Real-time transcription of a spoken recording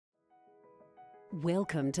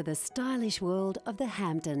Welcome to the stylish world of the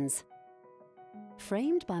Hamptons.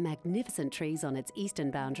 Framed by magnificent trees on its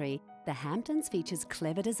eastern boundary, the Hamptons features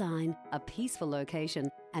clever design, a peaceful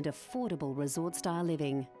location and affordable resort-style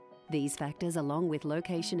living. These factors, along with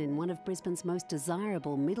location in one of Brisbane's most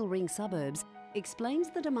desirable middle-ring suburbs, explains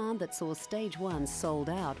the demand that saw Stage 1 sold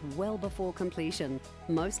out well before completion,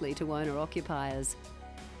 mostly to owner-occupiers.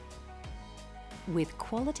 With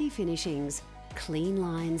quality finishings, clean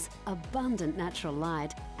lines, abundant natural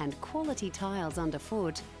light and quality tiles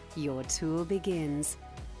underfoot, your tour begins.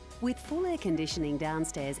 With full air conditioning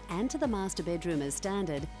downstairs and to the master bedroom as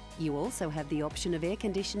standard, you also have the option of air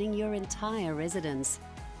conditioning your entire residence.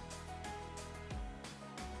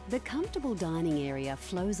 The comfortable dining area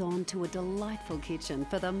flows on to a delightful kitchen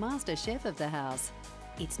for the master chef of the house.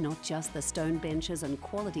 It's not just the stone benches and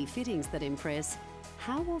quality fittings that impress.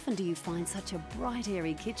 How often do you find such a bright,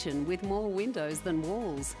 airy kitchen with more windows than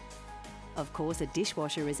walls? Of course, a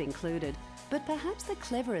dishwasher is included, but perhaps the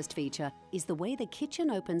cleverest feature is the way the kitchen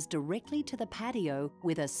opens directly to the patio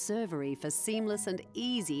with a servery for seamless and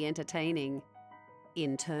easy entertaining.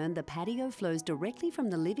 In turn, the patio flows directly from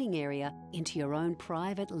the living area into your own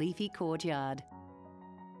private leafy courtyard.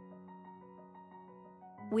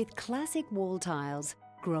 With classic wall tiles,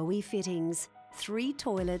 growy fittings, 3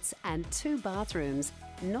 toilets and 2 bathrooms,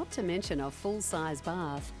 not to mention a full-size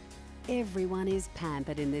bath, everyone is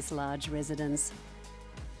pampered in this large residence.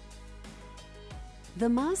 The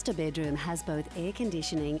master bedroom has both air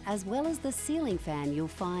conditioning as well as the ceiling fan you'll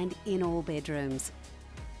find in all bedrooms.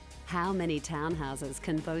 How many townhouses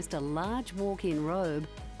can boast a large walk-in robe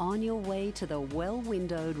on your way to the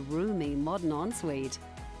well-windowed, roomy modern ensuite?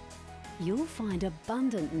 You'll find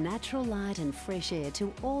abundant natural light and fresh air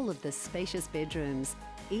to all of the spacious bedrooms,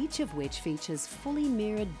 each of which features fully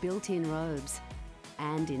mirrored built-in robes.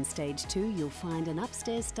 And in Stage 2, you'll find an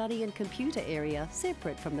upstairs study and computer area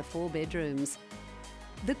separate from the 4 bedrooms.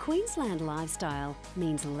 The Queensland lifestyle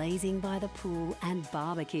means lazing by the pool and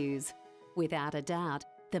barbecues. Without a doubt,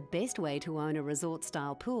 the best way to own a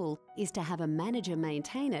resort-style pool is to have a manager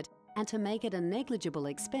maintain it and to make it a negligible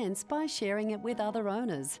expense by sharing it with other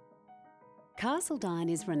owners.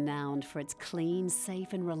 Carseldine is renowned for its clean,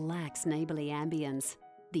 safe and relaxed neighbourly ambience.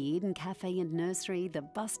 The Eden Cafe and Nursery, the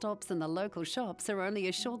bus stops and the local shops are only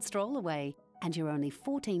a short stroll away, and you're only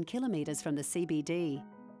 14 kilometres from the CBD.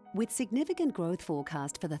 With significant growth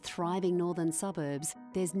forecast for the thriving northern suburbs,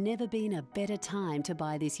 there's never been a better time to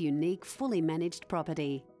buy this unique, fully managed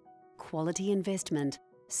property. Quality investment,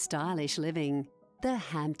 stylish living, the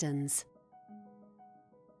Hamptons.